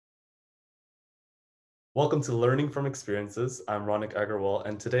Welcome to Learning from Experiences. I'm Ronik Agarwal,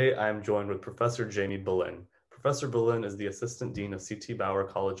 and today I am joined with Professor Jamie Boleyn. Professor Boleyn is the Assistant Dean of C.T. Bauer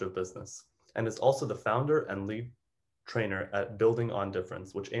College of Business and is also the founder and lead trainer at Building on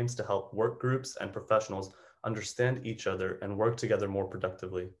Difference, which aims to help work groups and professionals understand each other and work together more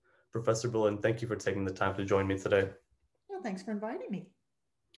productively. Professor Boleyn, thank you for taking the time to join me today. Well, thanks for inviting me.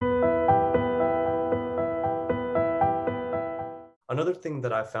 Another thing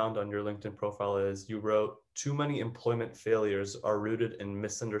that I found on your LinkedIn profile is you wrote, too many employment failures are rooted in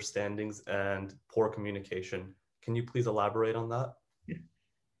misunderstandings and poor communication. Can you please elaborate on that?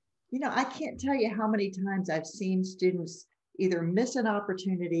 I can't tell you how many times I've seen students either miss an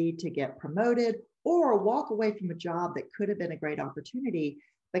opportunity to get promoted or walk away from a job that could have been a great opportunity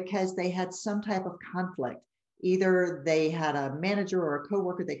because they had some type of conflict. Either they had a manager or a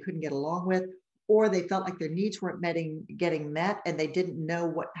coworker they couldn't get along with, or they felt like their needs weren't getting met and they didn't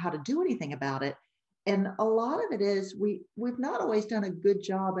know how to do anything about it. And a lot of it is we've not always done a good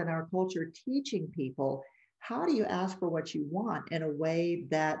job in our culture teaching people how do you ask for what you want in a way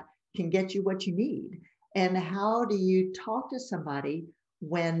that can get you what you need? And how do you talk to somebody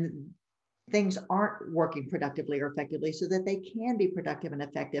when things aren't working productively or effectively so that they can be productive and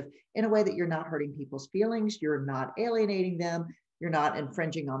effective in a way that you're not hurting people's feelings, you're not alienating them, you're not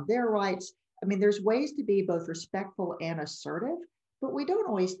infringing on their rights? I mean, there's ways to be both respectful and assertive, but we don't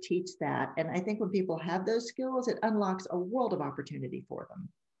always teach that. And I think when people have those skills, it unlocks a world of opportunity for them.